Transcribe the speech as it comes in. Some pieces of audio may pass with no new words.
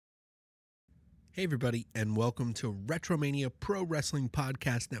Hey, everybody, and welcome to Retromania Pro Wrestling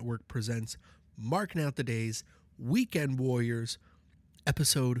Podcast Network presents Marking Out the Days Weekend Warriors,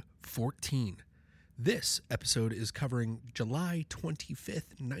 episode 14. This episode is covering July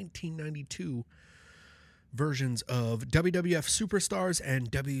 25th, 1992 versions of WWF Superstars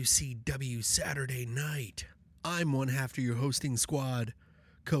and WCW Saturday Night. I'm one half of your hosting squad,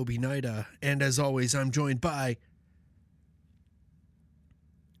 Kobe Naida, and as always, I'm joined by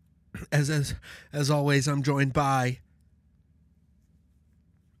As always, I'm joined by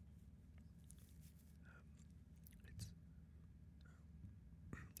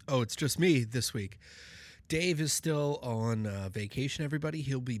it's just me this week. Dave is still on vacation, everybody.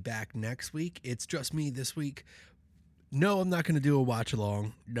 He'll be back next week. It's just me this week. No, I'm not going to do a watch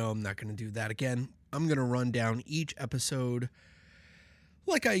along. No, I'm not going to do that again. I'm going to run down each episode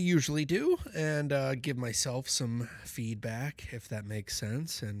like I usually do and give myself some feedback, if that makes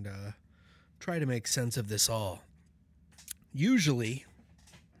sense, and try to make sense of this all. Usually,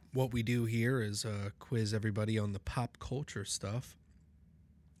 what we do here is quiz everybody on the pop culture stuff.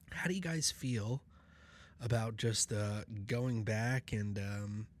 How do you guys feel about just going back and, I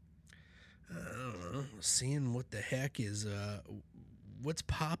don't know, seeing what the heck is, what's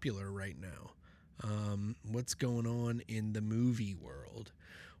popular right now? What's going on in the movie world?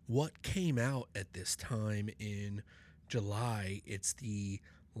 What came out at this time in July? It's the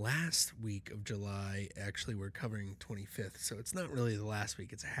last week of July. Actually, we're covering 25th, so it's not really the last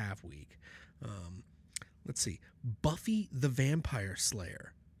week. It's a half week. Let's see. Buffy the Vampire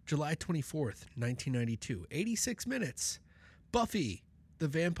Slayer, July 24th, 1992. 86 minutes. Buffy the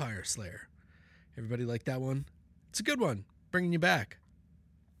Vampire Slayer. Everybody like that one? It's a good one. Bringing you back.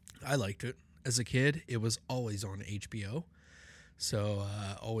 I liked it. As a kid, it was always on HBO, so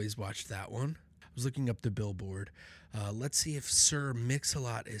always watched that one. I was looking up the billboard. Let's see if Sir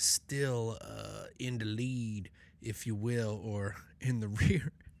Mix-a-Lot is still in the lead, if you will, or in the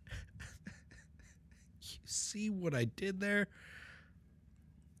rear. You see what I did there?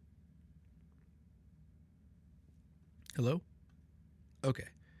 Hello? Okay.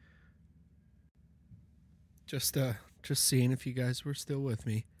 Just seeing if you guys were still with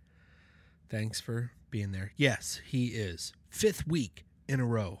me. Thanks for being there. Yes, he is. 5th week in a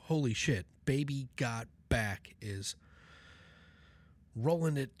row. Holy shit. Baby Got Back is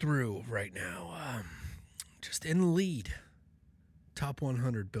rolling it through right now. Just in the lead. Top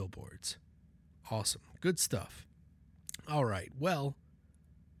 100 billboards. Awesome. Good stuff. All right. Well,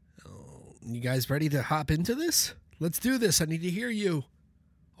 you guys ready to hop into this? Let's do this. I need to hear you.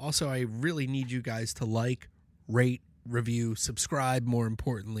 Also, I really need you guys to like, rate, review, subscribe, more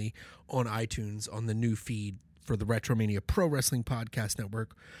importantly, on iTunes on the new feed for the Retromania Pro Wrestling Podcast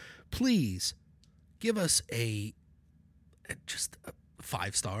Network. Please give us just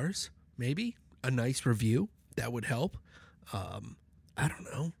 5 stars, maybe a nice review. That would help. I don't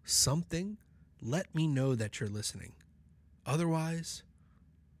know, something. Let me know that you're listening. Otherwise,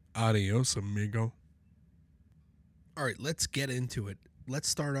 adios, amigo. All right, let's get into it. Let's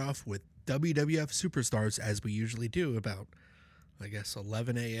start off with WWF Superstars, as we usually do, about,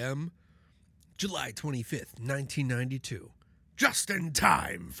 11 a.m., July 25th, 1992. Just in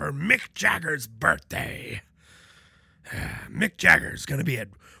time for Mick Jagger's birthday. Mick Jagger's going to be at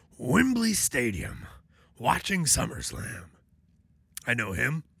Wembley Stadium watching SummerSlam. I know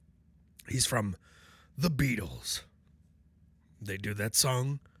him. He's from The Beatles. They do that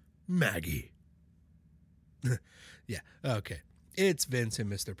song, Maggie. Yeah, okay. It's Vince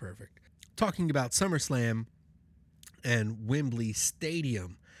and Mr. Perfect. Talking about SummerSlam and Wembley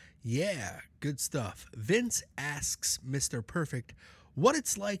Stadium. Yeah, good stuff. Vince asks Mr. Perfect what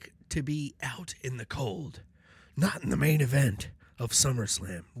it's like to be out in the cold, not in the main event of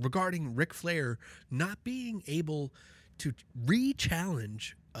SummerSlam, regarding Ric Flair not being able to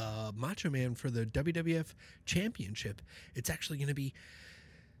re-challenge Macho Man for the WWF Championship. It's actually going to be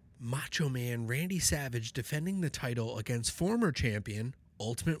Macho Man Randy Savage defending the title against former champion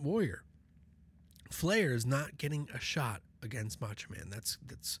Ultimate Warrior. Flair is not getting a shot against Macho Man. That's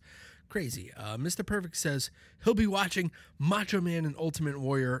crazy. Mr. Perfect says he'll be watching Macho Man and Ultimate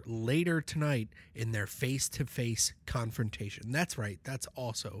Warrior later tonight in their face-to-face confrontation. That's right. That's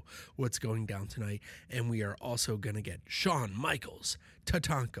also what's going down tonight. And we are also going to get Shawn Michaels,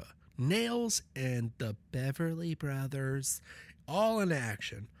 Tatanka, Nails, and the Beverly Brothers all in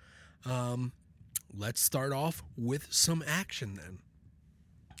action. Let's start off with some action then.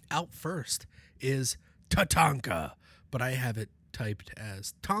 Out first is Tatanka, but I have it typed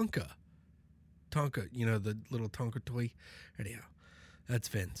as Tonka. Tonka, you know, the little Tonka toy. Anyhow, that's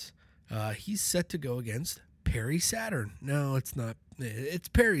Vince. He's set to go against Perry Saturn. No, it's not. It's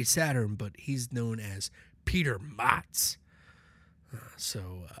Perry Saturn, but he's known as Peter Motz.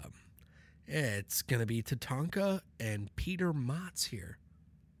 It's going to be Tatanka and Peter Motz here.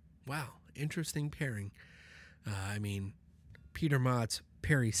 Wow, interesting pairing. Peter Motz,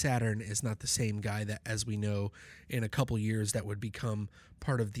 Perry Saturn is not the same guy that, as we know, in a couple years that would become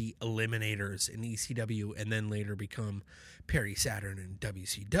part of the Eliminators in ECW and then later become Perry Saturn in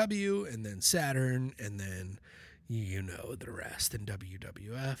WCW and then Saturn and then you know the rest in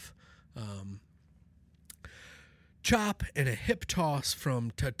WWF. Chop and a hip toss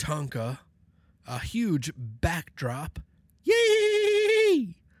from Tatanka. A huge backdrop.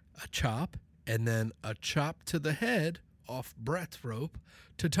 Yay! A chop and then a chop to the head off Brett's rope.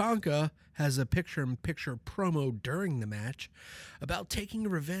 Tatanka has a picture-in-picture promo during the match about taking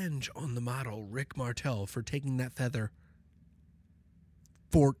revenge on the model Rick Martel for taking that feather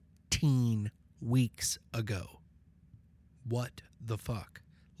 14 weeks ago. What the fuck?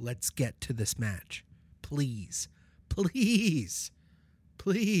 Let's get to this match. Please.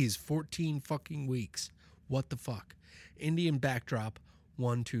 14 fucking weeks. What the fuck? Indian backdrop.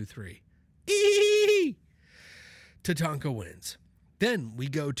 1, 2, 3. Eee! Tatanka wins. Then we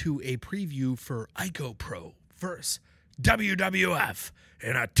go to a preview for Ico Pro versus WWF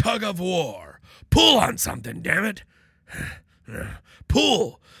in a tug of war. Pull on something, damn it.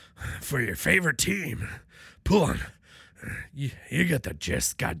 Pull for your favorite team. Pull on. You get the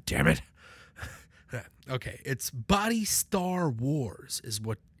gist, god damn it. Okay, it's Body Star Wars is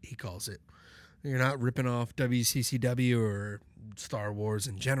what he calls it. You're not ripping off WCCW or Star Wars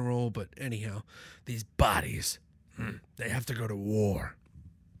in general, but anyhow, these bodies, they have to go to war.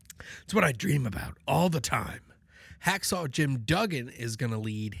 It's what I dream about all the time. Hacksaw Jim Duggan is going to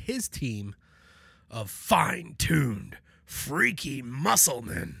lead his team of fine-tuned, freaky muscle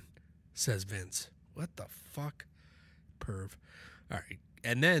men, says Vince. What the fuck? Perv. All right.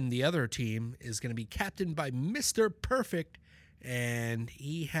 And then the other team is going to be captained by Mr. Perfect, and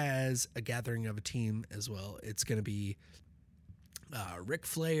he has a gathering of a team as well. It's going to be Ric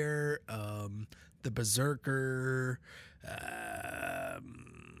Flair, the Berserker,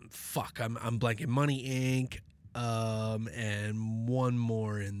 I'm blanking, Money Inc., and one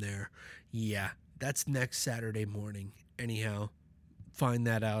more in there. Yeah, that's next Saturday morning. Anyhow, find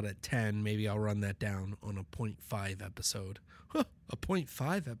that out at 10. Maybe I'll run that down on a 0.5 episode. Huh, a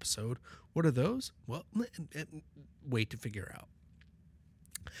 0.5 episode? What are those? Well, wait to figure out.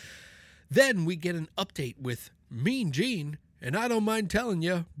 Then we get an update with Mean Gene, and I don't mind telling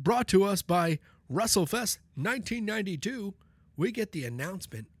you, brought to us by WrestleFest 1992. We get the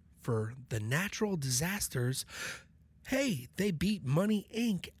announcement for the Natural Disasters. Hey, they beat Money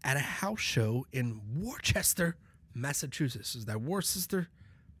Inc. at a house show in Worcester, Massachusetts. Is that Worcester?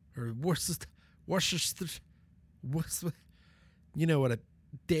 Or Worcester? You know what?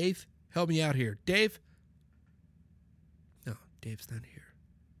 Dave, help me out here. Dave? No, Dave's not here.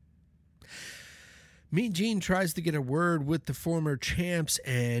 Mean Gene tries to get a word with the former champs,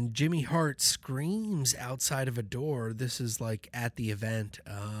 and Jimmy Hart screams outside of a door. This is like at the event,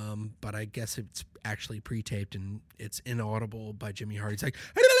 but I guess it's actually pre-taped and it's inaudible by Jimmy Hart. He's like,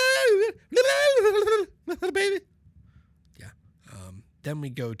 baby. Yeah. Then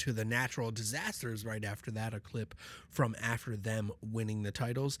we go to the Natural Disasters right after that, a clip from after them winning the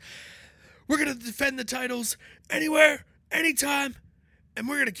titles. We're going to defend the titles anywhere, anytime, and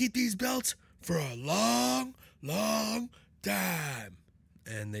we're going to keep these belts for a long, long time.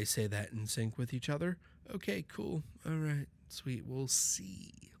 And they say that in sync with each other. Okay, cool. All right, sweet. We'll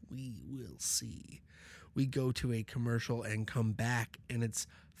see. We will see. We go to a commercial and come back, and it's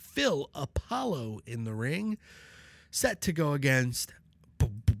Phil Apollo in the ring, set to go against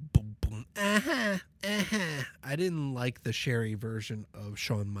boom, boom, boom, boom. I didn't like the Sherry version of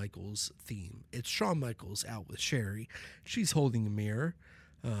Shawn Michaels' theme. It's Shawn Michaels out with Sherry. She's holding a mirror.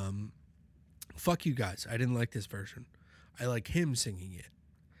 Fuck you guys. I didn't like this version. I like him singing it.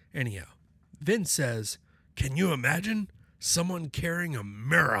 Anyhow, Vince says, can you imagine someone carrying a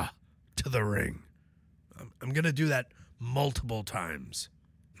mirror to the ring? I'm going to do that multiple times.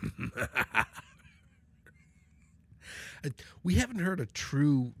 We haven't heard a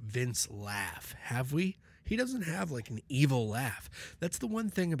true Vince laugh, have we? He doesn't have like an evil laugh. That's the one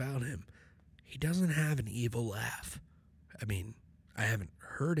thing about him. He doesn't have an evil laugh. I mean, I haven't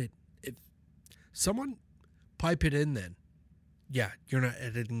heard it. If someone pipe it in then. Yeah, you're not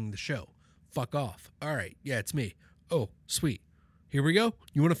editing the show. Fuck off. All right. Yeah, it's me. Oh, sweet. Here we go.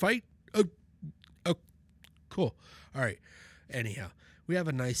 You want to fight? Oh, cool. All right. Anyhow, we have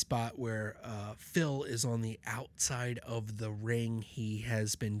a nice spot where Phil is on the outside of the ring. He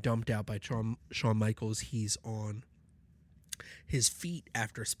has been dumped out by Shawn Michaels. He's on his feet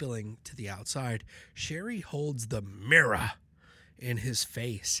after spilling to the outside. Sherry holds the mirror in his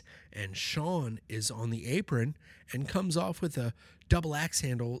face, and Shawn is on the apron and comes off with a double axe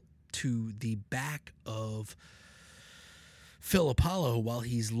handle to the back of Phil Apollo while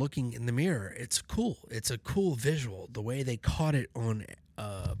he's looking in the mirror. It's cool. It's a cool visual. The way they caught it on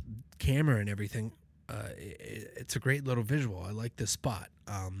camera and everything, it's a great little visual. I like this spot.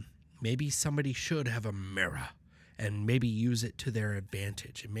 Maybe somebody should have a mirror and maybe use it to their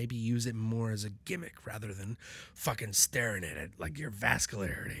advantage, and maybe use it more as a gimmick rather than fucking staring at it like your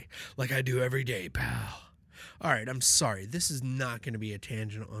vascularity, like I do every day, pal. All right, I'm sorry. This is not going to be a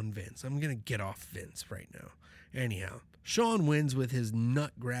tangent on Vince. I'm going to get off Vince right now. Anyhow, Shawn wins with his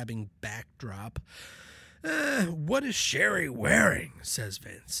nut-grabbing backdrop. What is Sherry wearing, says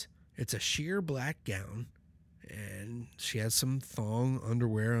Vince. It's a sheer black gown, and she has some thong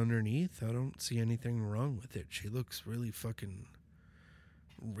underwear underneath. I don't see anything wrong with it. She looks really fucking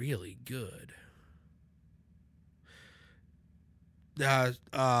really good.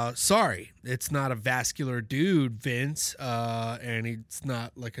 Sorry, it's not a vascular dude, Vince, and it's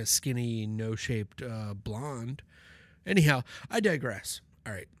not like a skinny, no-shaped blonde. Anyhow, I digress.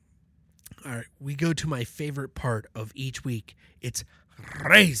 All right, we go to my favorite part of each week. It's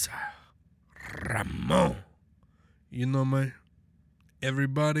Razor Ramon. You know, man,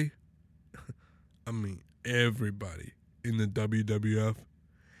 everybody in the WWF,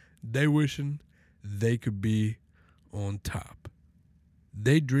 they wishing they could be on top.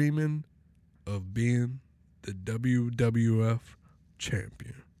 They dreaming of being the WWF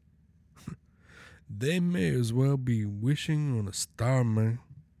champion. They may as well be wishing on a star, man.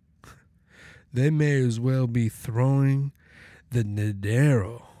 They may as well be throwing the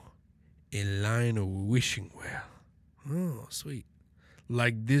Nadero in line of wishing well. Oh, sweet.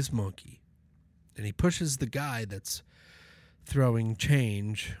 Like this monkey. And he pushes the guy that's throwing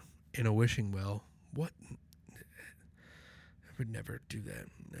change in a wishing well. What? I would never do that.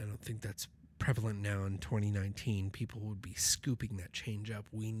 I don't think that's prevalent now in 2019. People would be scooping that change up.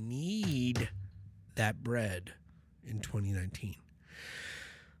 We need that bread in 2019.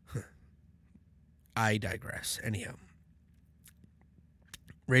 I digress. Anyhow,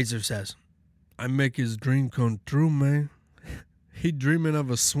 Razor says, I make his dream come true, man. He dreaming of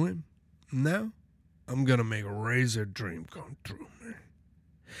a swim. Now, I'm going to make Razor dream come true, man.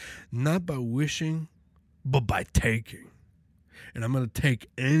 Not by wishing, but by taking. And I'm going to take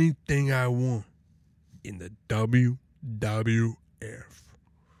anything I want in the WWF.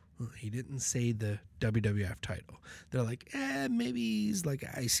 He didn't say the WWF title. They're like, maybe he's like an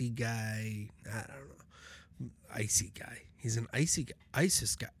icy guy. I don't know. Icy guy. He's an icy guy.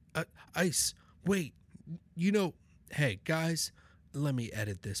 ISIS guy. Ice. Wait. You know, hey, guys, let me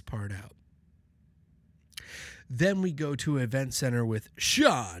edit this part out. Then we go to Event Center with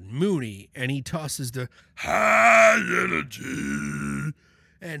Sean Mooney, and he tosses the high energy.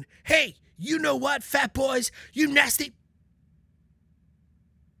 And, hey, you know what, fat boys? You nasty.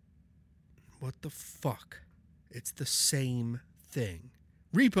 What the fuck? It's the same thing.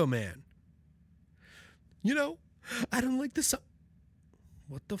 Repo Man. You know, I don't like this.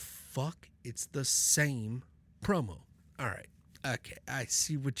 What the fuck? It's the same promo. All right. Okay, I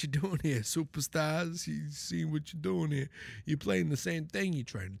see what you're doing here, superstars. You see what you're doing here. You're playing the same thing. You're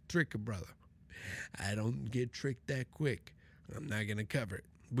trying to trick a brother. I don't get tricked that quick. I'm not going to cover it.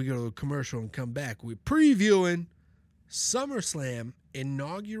 We go to a commercial and come back. We're previewing SummerSlam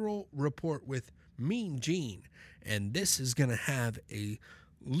inaugural report with Mean Gene. And this is going to have a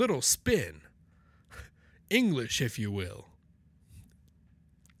little spin. English, if you will.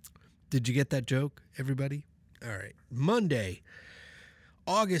 Did you get that joke, everybody? All right. Monday,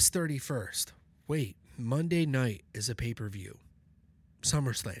 August 31st. Wait, Monday night is a pay-per-view.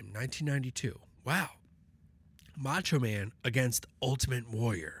 SummerSlam, 1992. Wow. Macho Man against Ultimate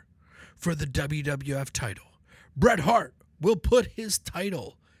Warrior for the WWF title. Bret Hart will put his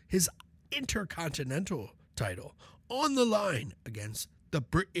title, his Intercontinental title, on the line against the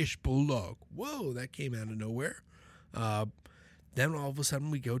British Bulldog. Whoa, that came out of nowhere. Then all of a sudden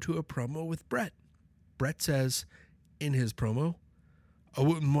we go to a promo with Bret. Bret says in his promo, I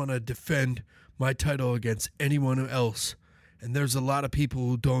wouldn't want to defend my title against anyone else. And there's a lot of people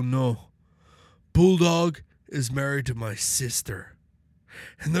who don't know. Bulldog is married to my sister.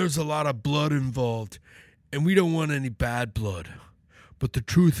 And there's a lot of blood involved. And we don't want any bad blood. But the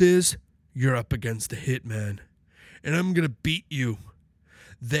truth is, you're up against a hitman. And I'm going to beat you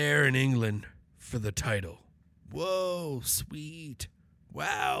there in England for the title. Whoa, sweet.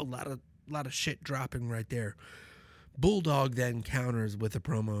 Wow, a lot of shit dropping right there. Bulldog then counters with a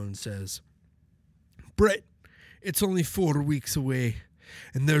promo and says, Brett, it's only 4 weeks away,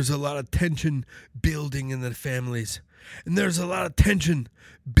 and there's a lot of tension building in the families, and there's a lot of tension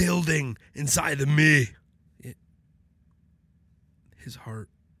building inside of me. His heart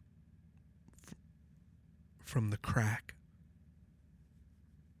from the crack.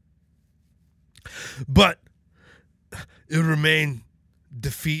 But it remained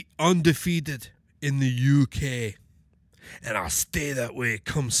undefeated in the UK, and I'll stay that way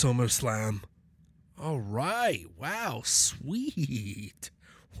come SummerSlam. All right. Wow. Sweet.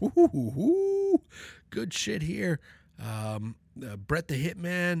 Ooh, good shit here. Bret the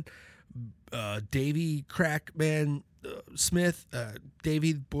Hitman, Davey Crackman Smith,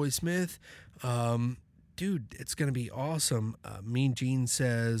 Davey Boy Smith. Dude, it's going to be awesome. Mean Gene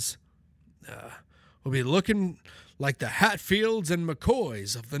says, we'll be looking like the Hatfields and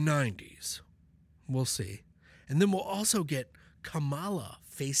McCoys of the 90s. We'll see. And then we'll also get Kamala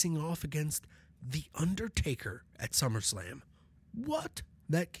facing off against The Undertaker at SummerSlam. What?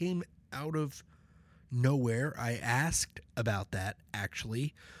 That came out of nowhere. I asked about that,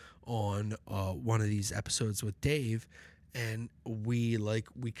 actually, on one of these episodes with Dave, and we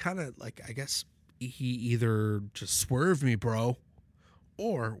kind of, I guess he either just swerved me, bro,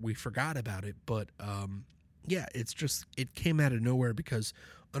 or we forgot about it. But yeah, it came out of nowhere because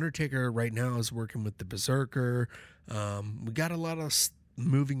Undertaker right now is working with the Berserker. We got a lot of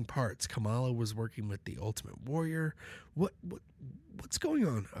moving parts. Kamala was working with the Ultimate Warrior. What's going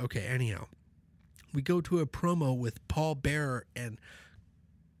on? Okay, anyhow, we go to a promo with Paul Bearer and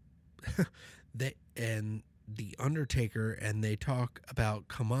the Undertaker, and they talk about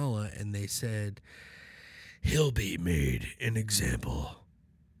Kamala, and they said he'll be made an example.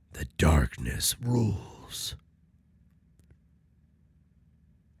 The darkness rules.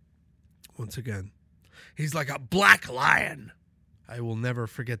 Once again, he's like a black lion. I will never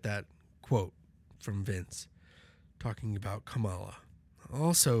forget that quote from Vince talking about Kamala.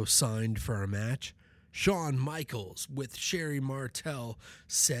 Also signed for a match, Shawn Michaels with Sherry Martel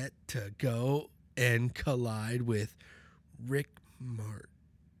set to go and collide with Rick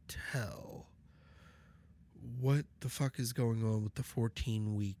Martel. What the fuck is going on with the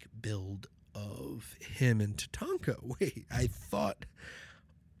 14-week build of him and Tatanka? Wait, I thought...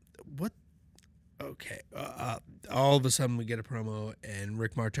 What? Okay. All of a sudden we get a promo and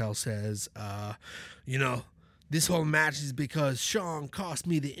Rick Martel says, this whole match is because Shawn cost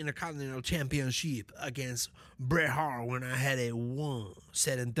me the Intercontinental Championship against Bret Hart when I had it won,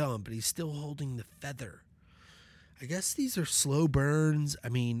 said and done, but he's still holding the feather. I guess these are slow burns. I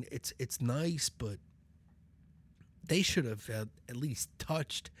mean, it's nice, but they should have at least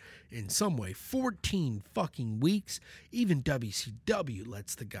touched in some way. 14 fucking weeks. Even WCW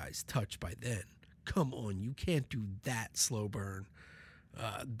lets the guys touch by then. Come on, you can't do that slow burn.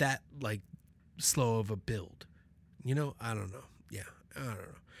 That, slow of a build. I don't know. Yeah, I don't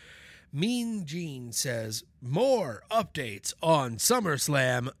know. Mean Gene says, more updates on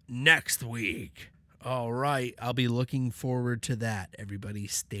SummerSlam next week. All right, I'll be looking forward to that. Everybody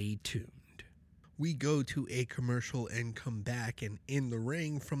stay tuned. We go to a commercial and come back, and in the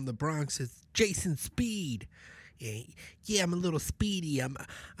ring from the Bronx is Jason Speed. Yeah, I'm a little speedy. I'm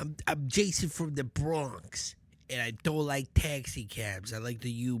Jason from the Bronx, and I don't like taxi cabs. I like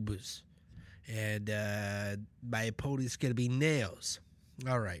the Ubers. And my opponent's going to be Nails.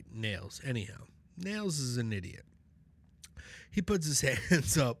 All right, Nails. Anyhow, Nails is an idiot. He puts his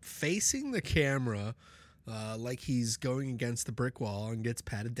hands up facing the camera like he's going against the brick wall and gets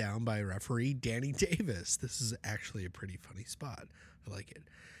patted down by referee Danny Davis. This is actually a pretty funny spot. I like it.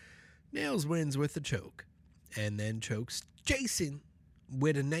 Nails wins with a choke and then chokes Jason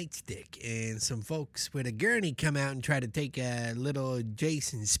with a nightstick. And some folks with a gurney come out and try to take a little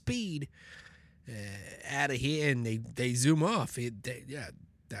Jason Speed out of here, and they zoom off. I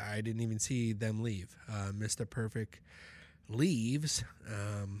didn't even see them leave. Mr. Perfect leaves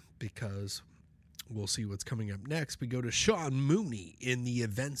because we'll see what's coming up next. We go to Sean Mooney in the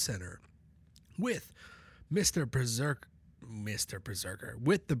event center with Mr. Berserker,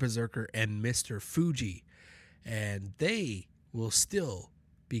 with the Berserker and Mr. Fuji, and they will still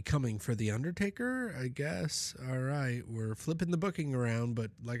be coming for the Undertaker, I guess. All right, we're flipping the booking around,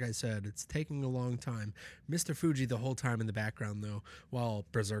 but like I said, it's taking a long time. Mr. Fuji the whole time in the background, though, while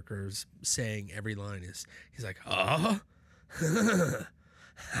Berserker's saying every line, he's like, ha,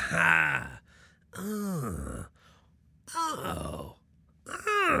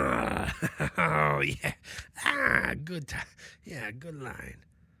 yeah, good time, yeah, good line.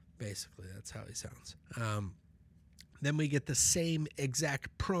 Basically, that's how he sounds. Then we get the same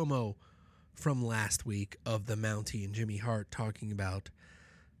exact promo from last week of the Mountie and Jimmy Hart talking about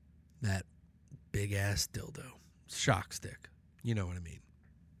that big-ass dildo. Shock stick. You know what I mean.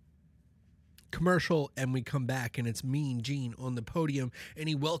 Commercial, and we come back, and it's Mean Gene on the podium, and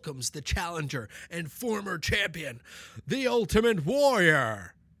he welcomes the challenger and former champion, the Ultimate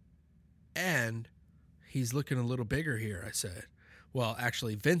Warrior. And he's looking a little bigger here, I said. Well,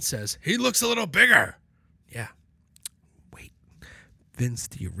 actually, Vince says, he looks a little bigger. Yeah. Wait. Vince,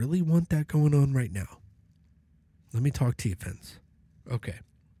 do you really want that going on right now? Let me talk to you, Vince. Okay.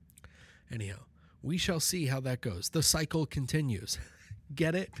 Anyhow, we shall see how that goes. The cycle continues.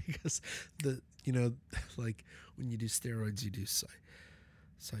 Get it? Because like when you do steroids, you do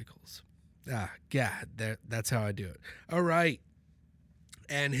cycles. That's how I do it. All right.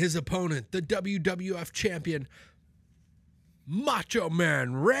 And his opponent, the WWF champion, Macho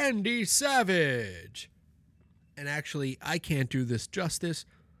Man Randy Savage. And actually, I can't do this justice,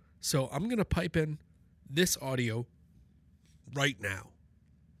 so I'm going to pipe in this audio right now.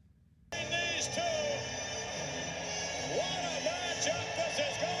 These two, what a matchup this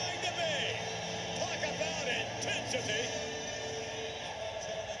is going to be. Talk about intensity.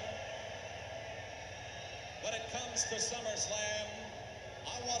 When it comes to SummerSlam,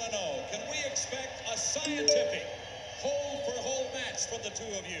 I want to know, can we expect a scientific hold-for-hold match from the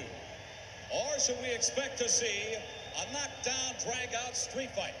two of you? Or should we expect to see a knockdown, drag-out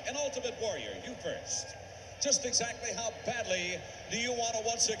street fight? An Ultimate Warrior, you first. Just exactly how badly do you want to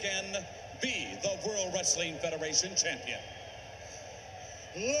once again be the World Wrestling Federation champion?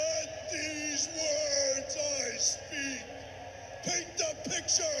 Let these words I speak paint the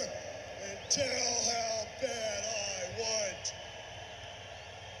picture and tell how bad I want.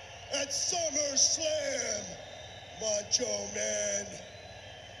 At SummerSlam, Macho Man,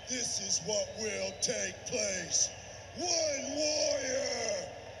 this is what will take place. One warrior.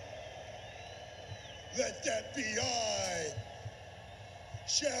 Let that be I.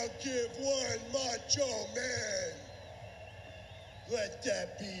 Shall give one Macho Man. Let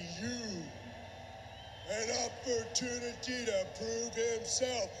that be you. An opportunity to prove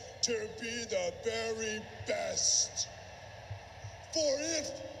himself to be the very best. For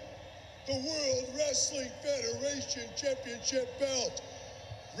if the World Wrestling Federation Championship belt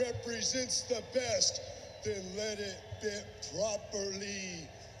represents the best, then let it fit properly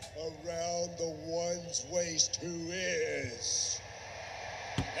around the one's waist who is.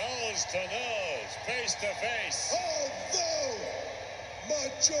 Nose to nose, face to face. Although,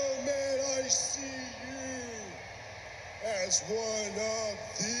 Macho Man, I see you as one of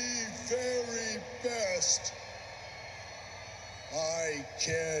the very best. I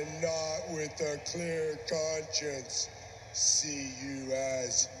cannot, with a clear conscience, see you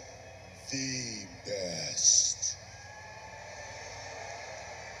as the best.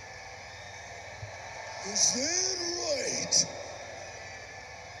 Is that right?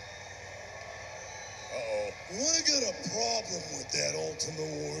 Uh-oh. Well, I got a problem with that,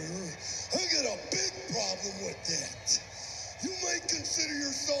 Ultimate Warrior. I got a big problem with that. You might consider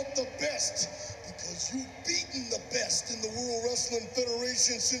yourself the best because you've beaten the best in the World Wrestling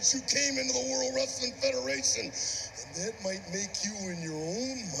Federation since you came into the World Wrestling Federation. And that might make you in your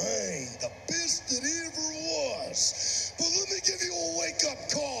own mind the best that ever was. But let me give you a wake-up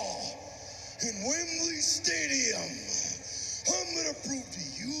call. In Wembley Stadium, I'm going to prove to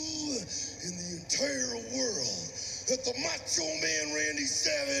you and the entire world that the Macho Man Randy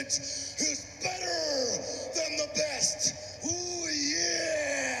Savage is better than the best. Ooh,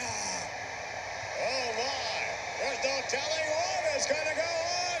 yeah! Oh, my. There's no telling what is going to go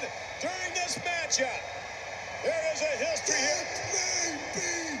on during this matchup. There is a history here. That may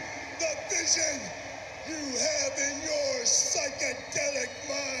be the vision you have in your psychedelic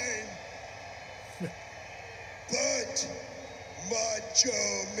mind. But,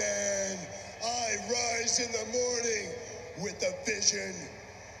 Macho Man, I rise in the morning with a vision.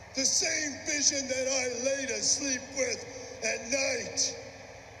 The same vision that I lay to sleep with at night.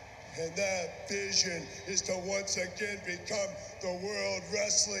 And that vision is to once again become the World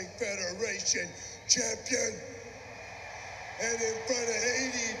Wrestling Federation champion. And in front of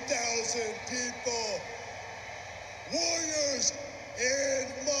 80,000 people, warriors and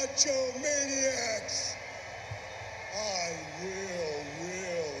macho maniacs, I will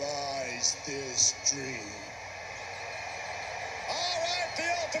realize this dream. All right, the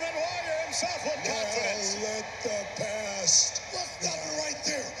Ultimate Warrior himself with confidence. Now let the past. Let's stop it right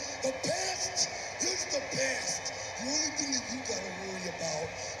there. The past is the past. The only thing that you got to worry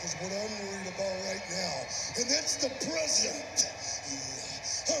about is what I'm worried about right now, and that's the present.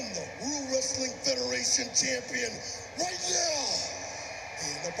 I'm the World Wrestling Wrestling Federation champion right now.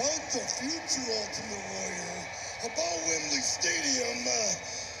 And about the future, Ultimate Warrior, about Wembley Stadium,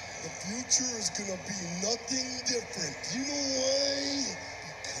 the future is gonna be nothing different. You know why?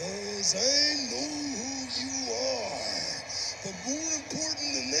 Because I know who you are. But more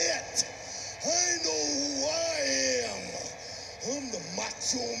important than that, I know who I am. I'm the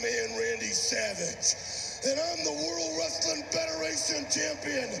Macho Man Randy Savage. And I'm the World Wrestling Federation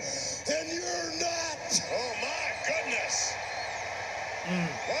champion. And you're not. Oh, my goodness.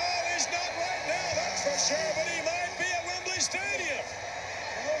 Well, he's not right now, that's for sure, but he might be at Wembley Stadium.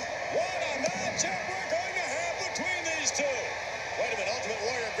 What a matchup we're going to have between these two. Wait a minute, Ultimate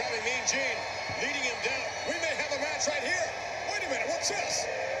Warrior grabbing Mean Gene, leading him down. We may have a match right here. Wait a minute, what's this?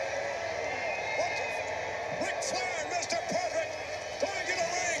 What? Ric Flair and Mr. Perfect going to the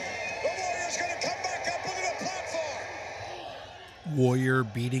ring. The Warrior's going to come back up onto the platform. Warrior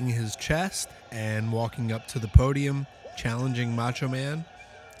beating his chest and walking up to the podium, challenging Macho Man,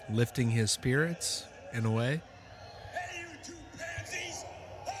 lifting his spirits in a way. Hey, you two pansies!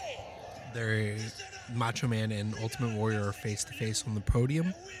 Hey! They're Macho Man and Ultimate Warrior are face to face on the podium.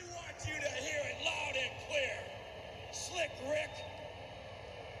 We want you to hear it loud and clear. Slick Rick.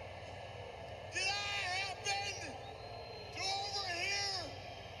 Did I happen to overhear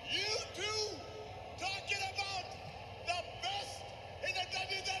you two talking about the best in the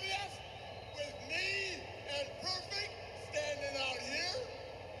WWF with me and Perfect standing out here?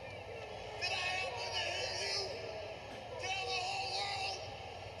 Did I happen to hear you tell the whole world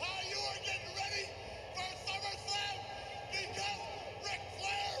how you were getting ready for SummerSlam because Ric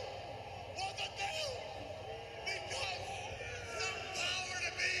Flair wasn't there? Because some power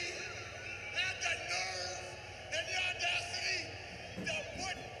to be had the nerve and the audacity to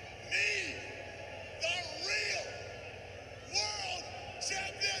put me, the real world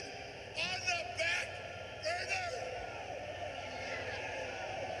champion, on the back burner.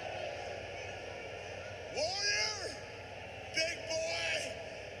 Warrior, big boy,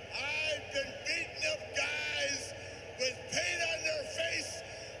 I've been beating up guys with paint on their face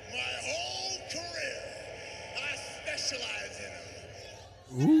my whole career. I specialize in them.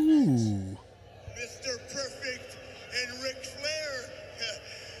 Ooh. Mr. Perfect and Ric Flair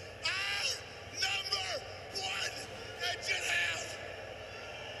are number one and should have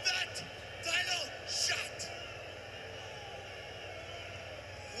that title shot.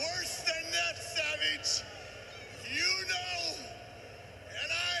 Worse than that, Savage. You know,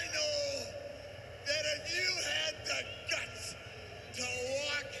 and I know, that if you had the guts to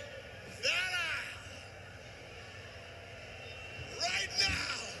walk that aisle right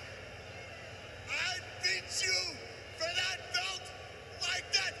now, I'd beat you for that belt like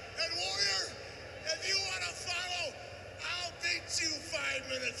that. And Warrior, if you want to follow, I'll beat you 5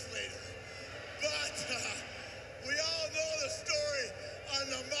 minutes later. But we all know the story on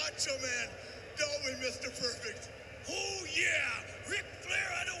the Macho Man, don't we, Mr. Perfect? Oh, yeah. Ric Flair,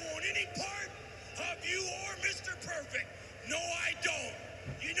 I don't want any part of you or Mr. Perfect. No, I don't.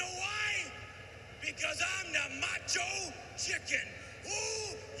 You know why? Because I'm the Macho Chicken.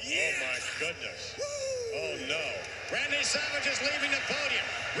 Ooh, yeah. Oh, my goodness. Woo. Oh, no. Randy Savage is leaving the podium.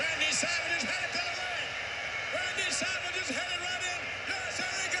 Randy Savage is headed to the ring. Randy Savage is headed right in. Yes,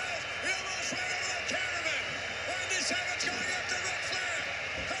 there he goes. He almost ran over the cameraman. Randy Savage going after Ric Flair.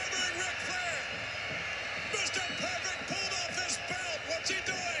 Hammering Ric Flair. Mr. Perfect pulled off his belt. What's he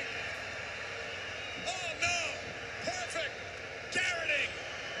doing? Oh, no. Perfect. Garroting.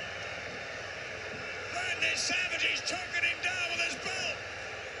 Randy Savage, he's choking him down with his belt.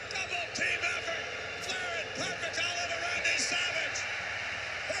 Double team effort. Flair and Perfect all over Randy Savage.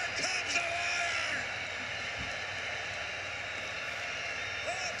 Here comes the Warrior.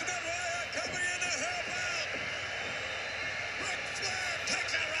 Ultimate Warrior coming in to help out. Ric Flair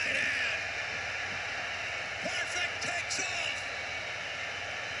takes a right hand. Perfect takes off.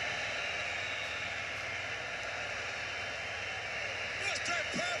 Mr.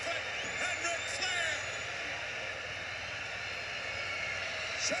 Perfect and Ric Flair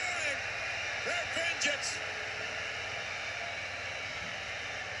showing their vengeance.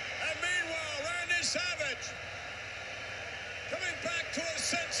 And meanwhile, Randy Savage coming back to his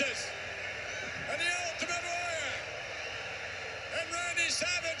senses. And the Ultimate Warrior and Randy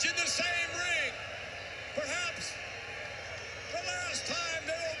Savage in the same ring. Perhaps the last time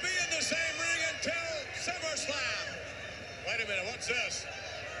they will be in the same ring until SummerSlam. Wait a minute, what's this?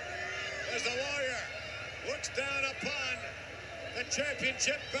 There's the Warrior. Looks down upon the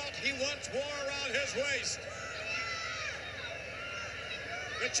championship belt he once wore around his waist.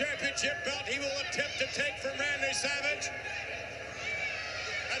 The championship belt he will attempt to take from Randy Savage.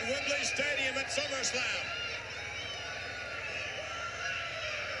 At Wembley Stadium at SummerSlam.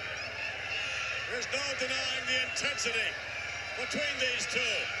 There's no denying the intensity between these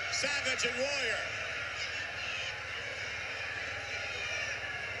two, Savage and Warrior.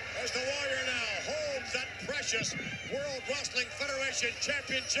 As the Warrior now holds that precious World Wrestling Federation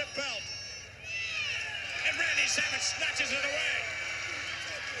Championship belt. And Randy Savage snatches it away.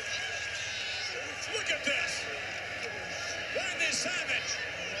 Look at this. Randy Savage,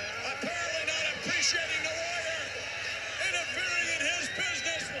 apparently not appreciating the Warrior, interfering in his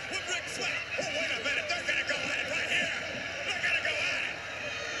business with Ric Flair. Oh, wait a minute. They're going to go at it right here. They're going to go at it.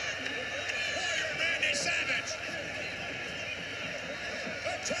 Warrior and Randy Savage.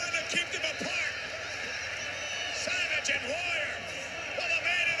 They're trying to keep them apart. Savage and Warrior for the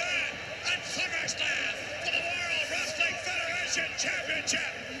main event at SummerSlam for the World Wrestling Federation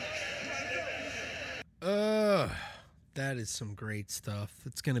Championship. That is some great stuff.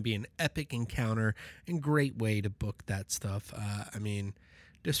 It's going to be an epic encounter and great way to book that stuff. I mean,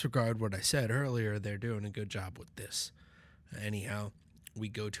 disregard what I said earlier. They're doing a good job with this. Anyhow, we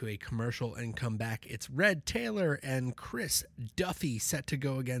go to a commercial and come back. It's Red Taylor and Chris Duffy set to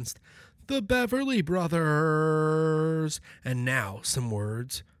go against the Beverly Brothers. And now some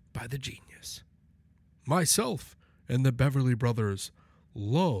words by the genius. Myself and the Beverly Brothers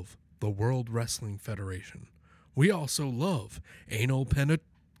love the World Wrestling Federation. We also love anal penetrate.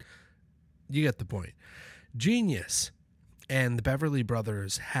 You get the point. Genius and the Beverly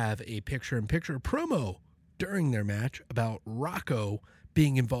Brothers have a picture-in-picture promo during their match about Rocco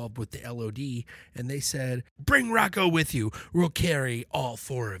being involved with the LOD, and they said, "Bring Rocco with you. We'll carry all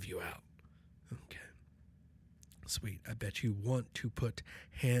four of you out." Okay. Sweet. I bet you want to put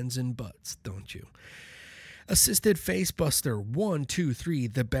hands in butts, don't you? Assisted facebuster, 1, 2, 3,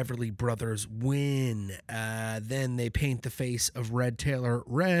 the Beverly Brothers win. Then they paint the face of Red Taylor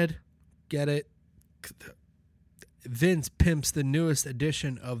red. Get it? Vince pimps the newest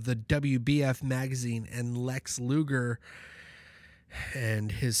edition of the WBF magazine and Lex Luger and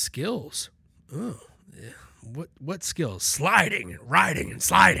his skills. Oh, yeah. What skills? Sliding and riding and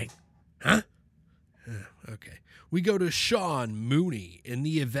sliding. Huh? Okay. We go to Sean Mooney in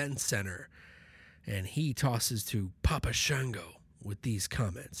the event center. And he tosses to Papa Shango with these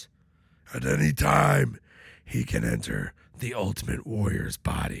comments. At any time, he can enter the Ultimate Warrior's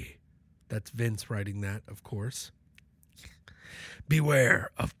body. That's Vince writing that, of course. Beware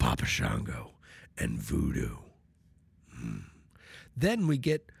of Papa Shango and Voodoo. Then we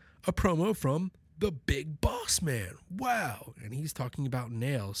get a promo from the Big Boss Man. Wow. And he's talking about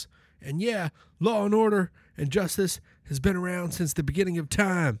nails. And yeah, law and order and justice has been around since the beginning of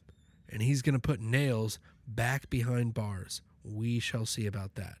time. And he's going to put nails back behind bars. We shall see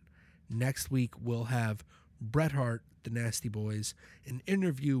about that. Next week, we'll have Bret Hart, the Nasty Boys, an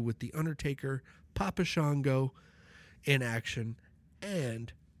interview with The Undertaker, Papa Shango in action,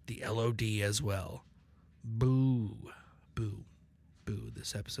 and the LOD as well. Boo, boo, boo.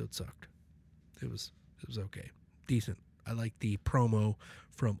 This episode sucked. It was okay. Decent. I like the promo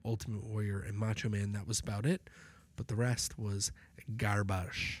from Ultimate Warrior and Macho Man. That was about it. But the rest was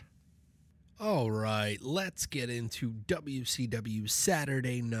garbage. All right, let's get into WCW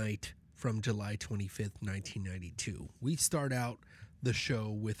Saturday Night from July 25th, 1992. We start out the show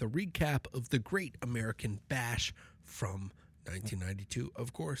with a recap of the Great American Bash from 1992.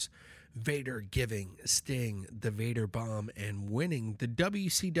 Of course, Vader giving Sting the Vader Bomb and winning the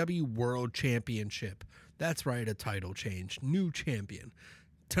WCW World Championship. That's right, a title change. New champion.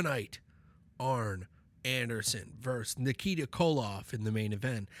 Tonight, Arn Anderson versus Nikita Koloff in the main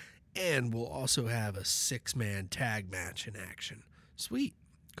event. And we'll also have a 6-man tag match in action. Sweet.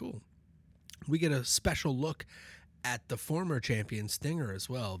 Cool. We get a special look at the former champion Stinger as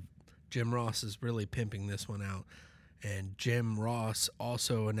well. Jim Ross is really pimping this one out. And Jim Ross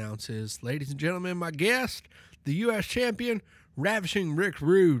also announces, ladies and gentlemen, my guest, the U.S. champion, Ravishing Rick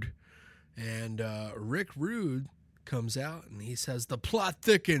Rude. And Rick Rude comes out and he says, the plot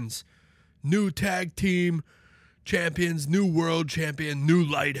thickens. New tag team champions, new world champion, new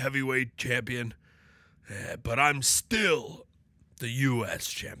light heavyweight champion. But I'm still the U.S.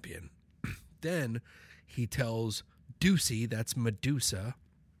 champion. Then he tells Deucey, that's Medusa,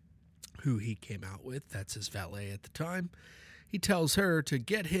 who he came out with. That's his valet at the time. He tells her to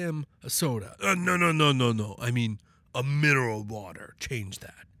get him a soda. No. I mean, a mineral water. Change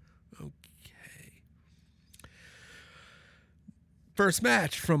that. Okay. First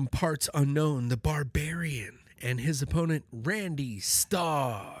match from Parts Unknown, the Barbarian and his opponent, Randy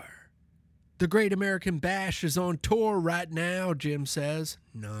Starr. The Great American Bash is on tour right now, Jim says.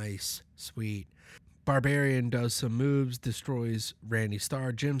 Nice. Sweet. Barbarian does some moves, destroys Randy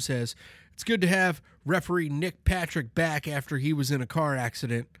Starr. Jim says, it's good to have referee Nick Patrick back after he was in a car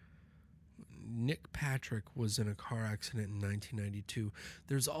accident. Nick Patrick was in a car accident in 1992.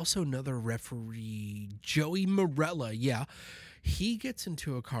 There's also another referee, Joey Morella. Yeah, he gets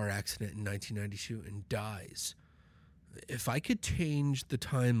into a car accident in 1992 and dies. If I could change the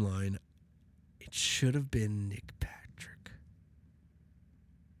timeline, it should have been Nick Patrick.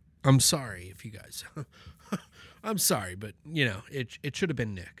 I'm sorry if you guys... I'm sorry, but, it should have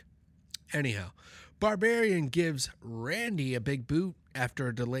been Nick. Anyhow, Barbarian gives Randy a big boot after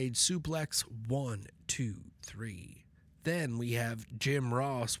a delayed suplex. 1, 2, 3. Then we have Jim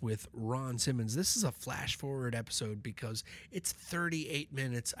Ross with Ron Simmons. This is a flash forward episode because it's 38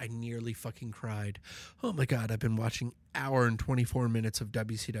 minutes. I nearly fucking cried. Oh my God, I've been watching hour and 24 minutes of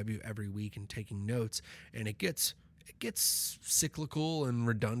WCW every week and taking notes, and it gets cyclical and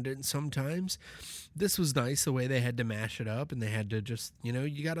redundant sometimes. This was nice the way they had to mash it up, and they had to just,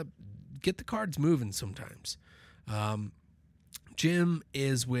 you got to get the cards moving sometimes. Jim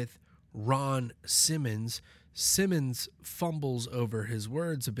is with Ron Simmons. Simmons fumbles over his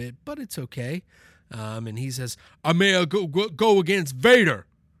words a bit, but it's okay. And he says, I may go against Vader.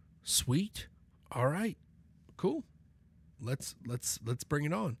 Sweet. All right. Cool. Let's bring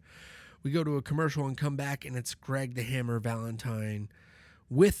it on. We go to a commercial and come back, and it's Greg the Hammer Valentine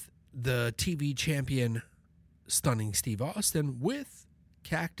with the TV champion Stunning Steve Austin with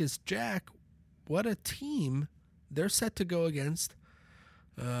Cactus Jack. What a team they're set to go against.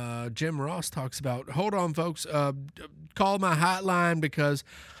 Jim Ross talks about, hold on, folks, call my hotline because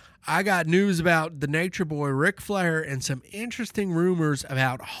I got news about the Nature Boy Ric Flair and some interesting rumors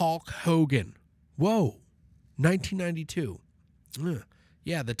about Hulk Hogan. Whoa, 1992.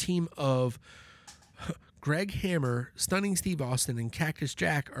 Yeah, the team of Greg Hammer, Stunning Steve Austin, and Cactus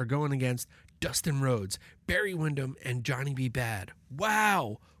Jack are going against Dustin Rhodes, Barry Windham, and Johnny B. Bad.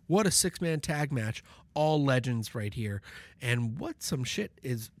 Wow, what a six-man tag match. All legends right here. And what some shit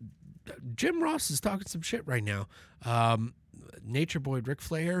is... Jim Ross is talking some shit right now. Nature Boy Ric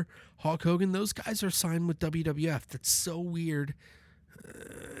Flair, Hulk Hogan, those guys are signed with WWF. That's so weird.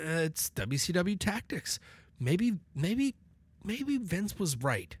 It's WCW tactics. Maybe Vince was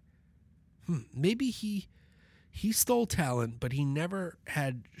right. Maybe he stole talent, but he never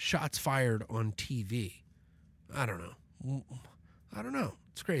had shots fired on TV. I don't know.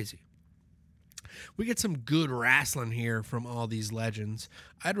 It's crazy. We get some good wrestling here from all these legends.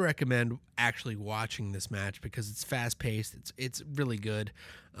 I'd recommend actually watching this match because it's fast-paced. It's really good.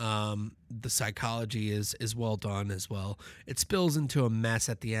 The psychology is well done as well. It spills into a mess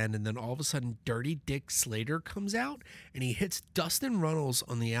at the end, and then all of a sudden Dirty Dick Slater comes out, and he hits Dustin Runnels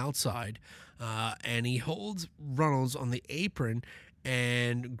on the outside, and he holds Runnels on the apron,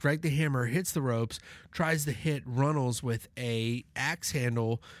 and Greg the Hammer hits the ropes, tries to hit Runnels with a axe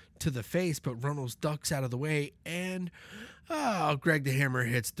handle to the face, but Runnels ducks out of the way, and Greg the Hammer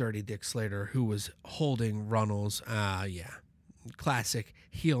hits Dirty Dick Slater, who was holding Runnels. Classic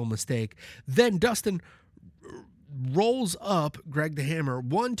heel mistake. Then Dustin rolls up Greg the Hammer.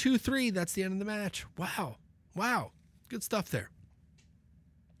 1, 2, 3. That's the end of the match. Wow. Good stuff there.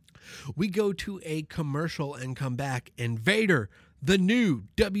 We go to a commercial and come back, and Vader, the new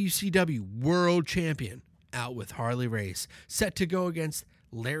WCW World Champion, out with Harley Race, set to go against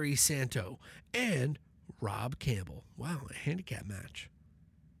Larry Santo and Rob Campbell. Wow, a handicap match.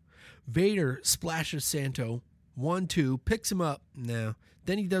 Vader splashes Santo. 1, 2, picks him up. No.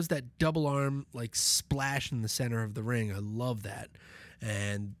 Then he does that double arm splash in the center of the ring. I love that.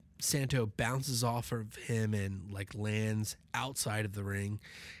 And Santo bounces off of him and lands outside of the ring.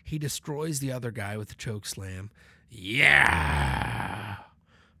 He destroys the other guy with a choke slam. Yeah.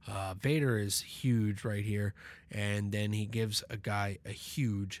 Vader is huge right here, and then he gives a guy a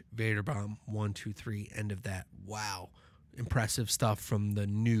huge Vader bomb. 1, 2, 3, end of that. Wow. Impressive stuff from the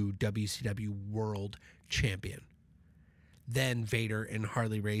new WCW World Champion. Then Vader and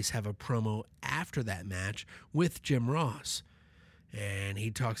Harley Race have a promo after that match with Jim Ross, and he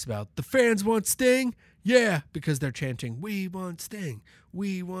talks about the fans want Sting. Yeah, because they're chanting, we want Sting,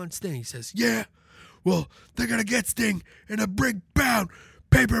 we want Sting. He says, yeah, well, they're going to get Sting in a big bound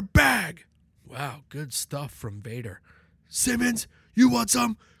paper bag. Wow, good stuff from Vader. Simmons, you want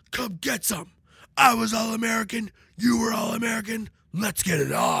some? Come get some. I was All-American. You were All-American. Let's get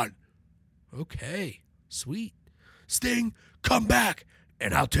it on. Okay, sweet. Sting, come back,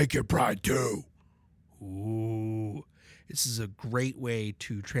 and I'll take your pride too. Ooh, this is a great way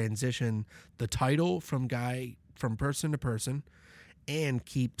to transition the title from person to person and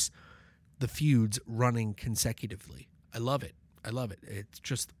keeps the feuds running consecutively. I love it. It's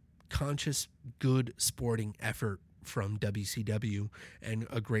just conscious, good sporting effort from WCW and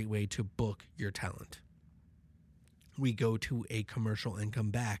a great way to book your talent. We go to a commercial and come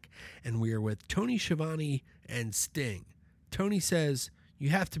back, and we are with Tony Schiavone and Sting. Tony says, "You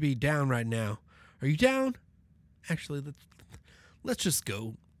have to be down right now. Are you down?" Actually, let's just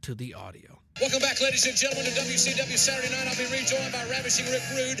go to the audio. Welcome back, ladies and gentlemen, to WCW Saturday Night. I'll be rejoined by Ravishing Rick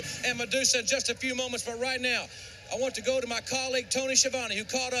Rude and Medusa in just a few moments. But right now, I want to go to my colleague, Tony Schiavone, who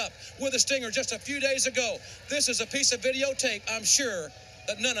caught up with the Stinger just a few days ago. This is a piece of videotape I'm sure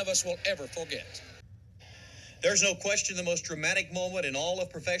that none of us will ever forget. There's no question the most dramatic moment in all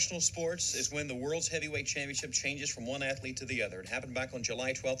of professional sports is when the World's Heavyweight Championship changes from one athlete to the other. It happened back on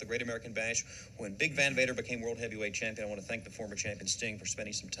July 12th, the Great American Bash, when Big Van Vader became World Heavyweight Champion. I want to thank the former champion Sting for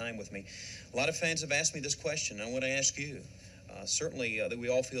spending some time with me. A lot of fans have asked me this question, and I want to ask you. Certainly, that we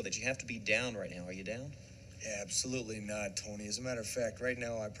all feel that you have to be down right now. Are you down? Absolutely not, Tony. As a matter of fact, right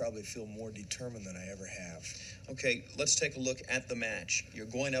now I probably feel more determined than I ever have. Okay, let's take a look at the match. You're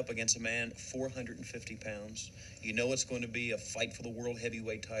going up against a man 450 pounds. You know it's going to be a fight for the World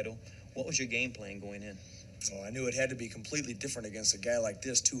Heavyweight title. What was your game plan going in? Oh, I knew it had to be completely different against a guy like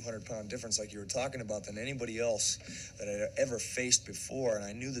this, 200-pound difference like you were talking about, than anybody else that I'd ever faced before. And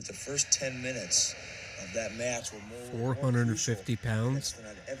I knew that the first 10 minutes of that match were more 450 pounds than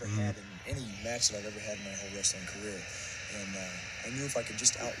I'd ever had in any match that I've ever had in my whole wrestling career. And I knew if I could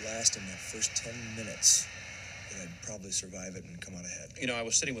just outlast him that first 10 minutes, that I'd probably survive it and come out ahead. You know, I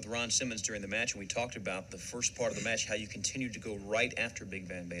was sitting with Ron Simmons during the match, and we talked about the first part of the match, how you continued to go right after Big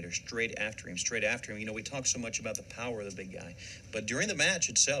Van Vader, straight after him. You know, we talk so much about the power of the big guy, but during the match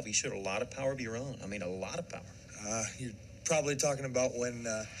itself, you showed a lot of power of your own. I mean, a lot of power. You're probably talking about when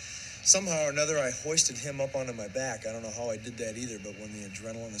somehow or another I hoisted him up onto my back. I don't know how I did that either, but when the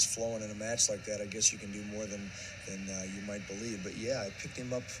adrenaline is flowing in a match like that, I guess you can do more than you might believe. But yeah, I picked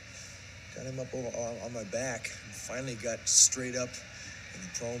him up, got him up over on my back, and finally got straight up in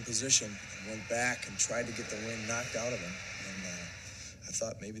a prone position, and went back and tried to get the wind knocked out of him. And I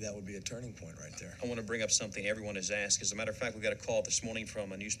thought maybe that would be a turning point right there. I want to bring up something everyone has asked. As a matter of fact, we got a call this morning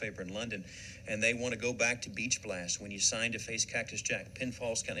from a newspaper in London, and they want to go back to Beach Blast when you signed to face Cactus Jack.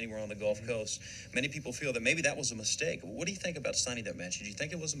 Pinfalls count anywhere on the Gulf Coast. Many people feel that maybe that was a mistake. What do you think about signing that match? Did you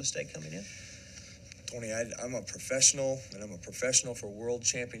think it was a mistake coming in? Tony, I'm a professional, and I'm a professional for World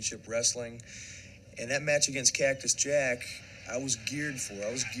Championship Wrestling. And that match against Cactus Jack, I was geared for.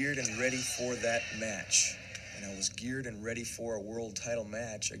 I was geared and ready for that match. And I was geared and ready for a world title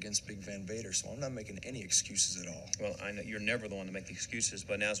match against Big Van Vader, so I'm not making any excuses at all. Well, I know you're never the one to make the excuses,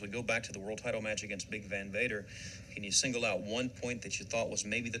 but now as we go back to the world title match against Big Van Vader, can you single out one point that you thought was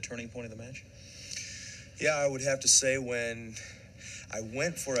maybe the turning point of the match? Yeah, I would have to say when I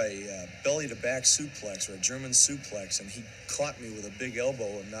went for a belly-to-back suplex, or a German suplex, and he caught me with a big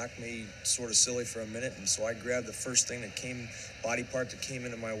elbow and knocked me sort of silly for a minute, and so I grabbed the first thing that body part that came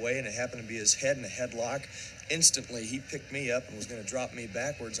into my way, and it happened to be his head in a headlock. Instantly, he picked me up and was going to drop me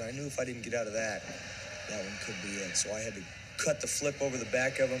backwards. I knew if I didn't get out of that one could be it. So I had to cut the flip over the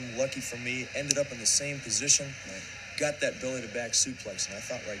back of him. Lucky for me, ended up in the same position. Right. Got that belly-to-back suplex, and I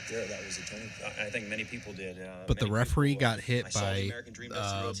thought right there that was a turning point. I think many people did. But the referee got hit by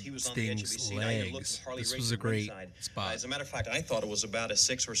Sting's legs. This was a great spot. As a matter of fact, I thought it was about a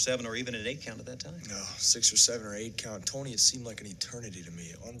 6 or 7 or even an 8 count at that time. No, 6 or 7 or 8 count. Tony, it seemed like an eternity to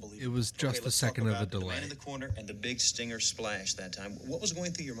me. Unbelievable. It was just a second of a delay. The man in the corner and the big Stinger splash that time. What was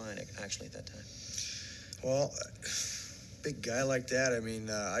going through your mind actually at that time? Well, big guy like that, I mean,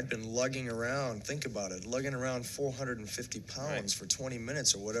 I'd been lugging around, think about it, lugging around 450 pounds for 20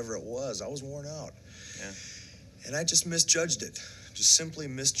 minutes or whatever it was. I was worn out. Yeah. And I just misjudged it. Just simply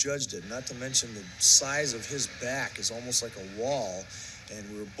misjudged it. Not to mention the size of his back is almost like a wall. And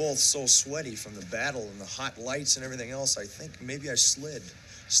we were both so sweaty from the battle and the hot lights and everything else. I think maybe I slid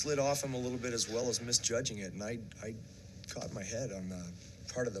off him a little bit as well as misjudging it. And I caught my head on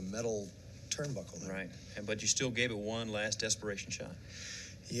part of the metal turnbuckle there. Right, but you still gave it one last desperation shot.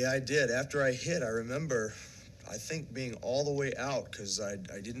 Yeah, I did. After I hit, I remember, I think, being all the way out because I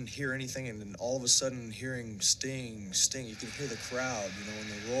didn't hear anything, and then all of a sudden hearing Sting. You could hear the crowd, in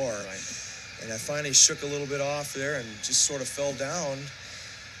the roar. Right. And I finally shook a little bit off there and just sort of fell down.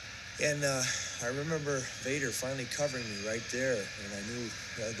 And I remember Vader finally covering me right there, and I knew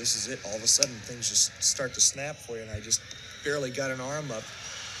this is it. All of a sudden, things just start to snap for you, and I just barely got an arm up.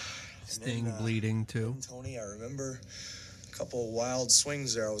 Sting then, bleeding too. Tony, I remember a couple of wild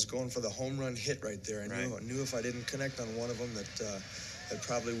swings there. I was going for the home run hit right there. I knew if I didn't connect on one of them that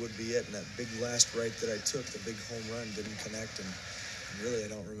probably would be it. And that big last right that I took, the big home run, didn't connect. And really, I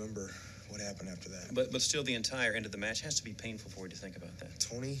don't remember what happened after that. But still, the entire end of the match has to be painful for you to think about that.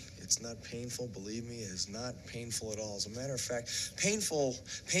 Tony, it's not painful. Believe me, it's not painful at all. As a matter of fact, painful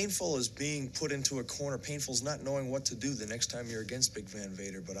is being put into a corner. Painful is not knowing what to do the next time you're against Big Van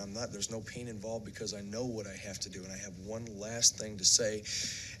Vader, but I'm not. There's no pain involved because I know what I have to do, and I have one last thing to say,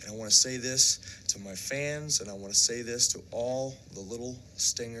 and I want to say this to my fans, and I want to say this to all the little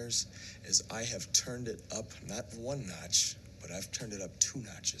stingers, is I have turned it up, not one notch, but I've turned it up 2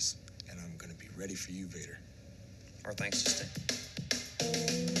 notches. And I'm going to be ready for you, Vader. Our thanks to Sting.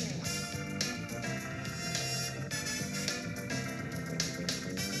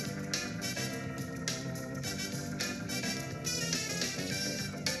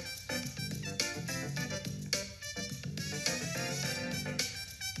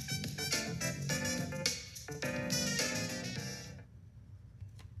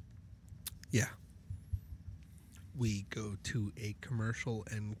 Yeah. We go to a commercial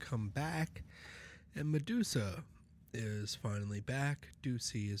and come back, and Medusa is finally back.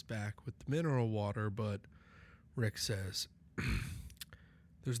 Ducey is back with the mineral water, but Rick says,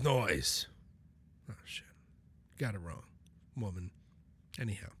 there's noise. Oh, shit. Got it wrong, woman.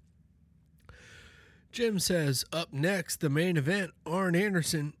 Anyhow. Jim says, up next, the main event, Arn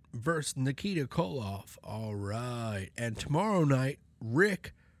Anderson versus Nikita Koloff. All right. And tomorrow night,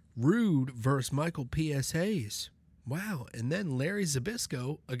 Rick Rude versus Michael P.S. Hayes. Wow. And then Larry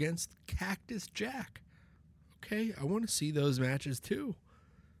Zbyszko against Cactus Jack. Okay, I want to see those matches too.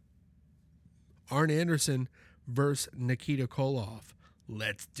 Arn Anderson versus Nikita Koloff.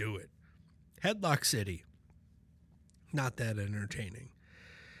 Let's do it. Headlock City. Not that entertaining.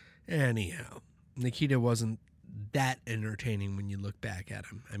 Anyhow, Nikita wasn't that entertaining when you look back at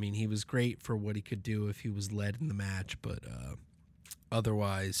him. I mean, he was great for what he could do if he was led in the match, but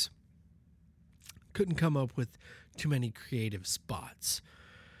otherwise, couldn't come up with too many creative spots.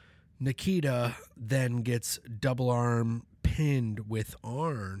 Nikita then gets double arm pinned with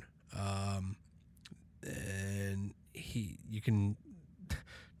Arn, and you can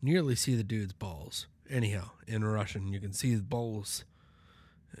nearly see the dude's balls. Anyhow, in Russian, you can see his balls.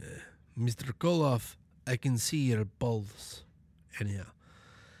 Mr. Koloff, I can see your balls. Anyhow.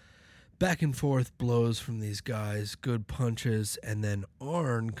 Back and forth blows from these guys, good punches, and then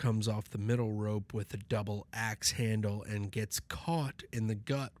Arn comes off the middle rope with a double axe handle and gets caught in the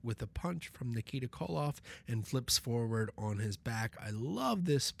gut with a punch from Nikita Koloff and flips forward on his back. I love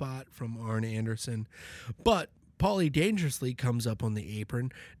this spot from Arn Anderson, but Paulie Dangerously comes up on the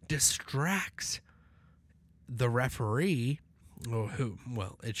apron, distracts the referee,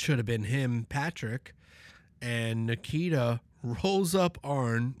 it should have been him, Patrick, and Nikita rolls up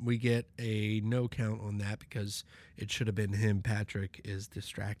Arn. We get a no count on that because it should have been him. Patrick is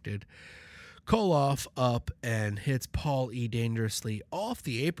distracted. Koloff up and hits Paul E. Dangerously off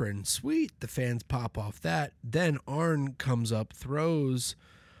the apron. Sweet. The fans pop off that. Then Arn comes up, throws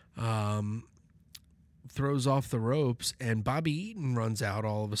off the ropes, and Bobby Eaton runs out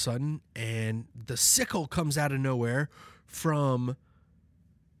all of a sudden, and the sickle comes out of nowhere from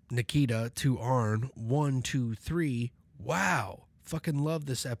Nikita to Arn. 1, 2, 3. Wow. Fucking love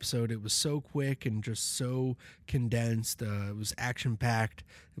this episode. It was so quick and just so condensed. It was action-packed.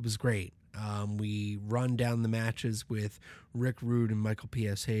 It was great. We run down the matches with Rick Rude and Michael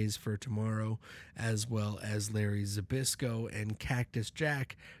P.S. Hayes for tomorrow, as well as Larry Zbyszko and Cactus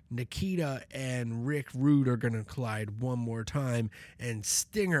Jack. Nikita and Rick Rude are going to collide one more time, and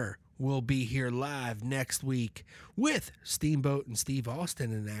Stinger will be here live next week with Steamboat and Steve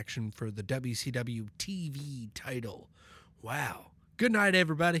Austin in action for the WCW TV title. Wow. Good night,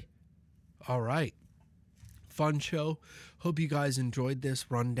 everybody. All right. Fun show. Hope you guys enjoyed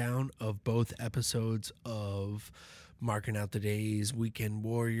this rundown of both episodes of Marking Out the Days Weekend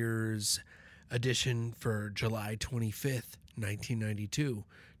Warriors edition for July 25th, 1992.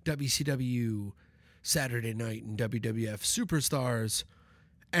 WCW Saturday Night and WWF Superstars.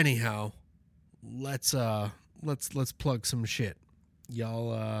 Anyhow, let's plug some shit.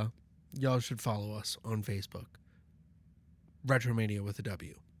 Y'all should follow us on Facebook. Retromania with a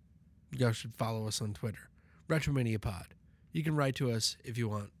W. Y'all should follow us on Twitter. Retromania Pod. You can write to us if you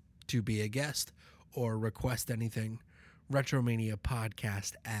want to be a guest or request anything.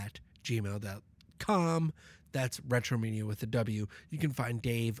 retromaniapodcast@gmail.com. That's Retromania with a W. You can find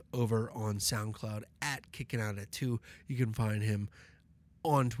Dave over on SoundCloud at Kicking Out at 2. You can find him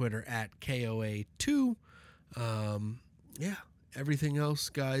on Twitter at KOA2. Everything else,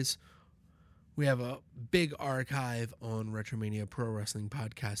 guys. We have a big archive on Retromania Pro Wrestling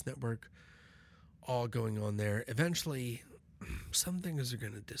Podcast Network, all going on there. Eventually, some things are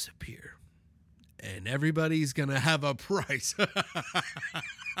going to disappear, and everybody's going to have a price.